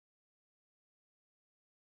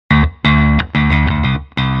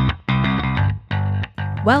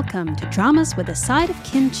Welcome to Dramas with a Side of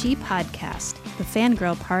Kimchi podcast, the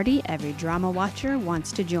fangirl party every drama watcher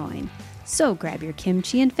wants to join. So grab your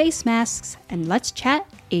kimchi and face masks and let's chat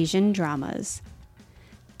Asian dramas.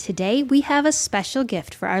 Today we have a special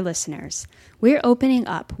gift for our listeners. We're opening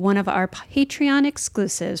up one of our Patreon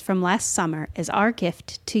exclusives from last summer as our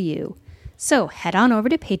gift to you. So head on over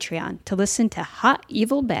to Patreon to listen to Hot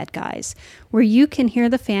Evil Bad Guys, where you can hear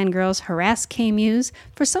the fangirls harass K-Muse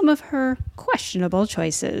for some of her questionable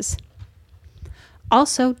choices.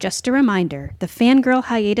 Also, just a reminder, the fangirl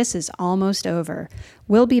hiatus is almost over.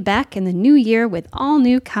 We'll be back in the new year with all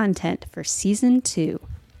new content for Season 2.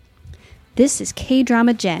 This is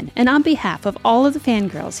K-Drama Jen, and on behalf of all of the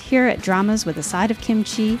fangirls here at Dramas with a Side of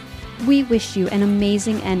Kimchi, we wish you an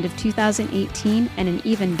amazing end of 2018 and an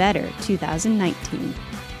even better 2019.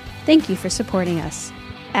 Thank you for supporting us.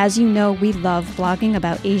 As you know, we love blogging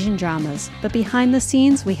about Asian dramas, but behind the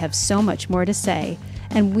scenes we have so much more to say,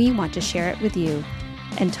 and we want to share it with you.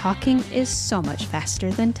 And talking is so much faster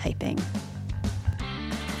than typing.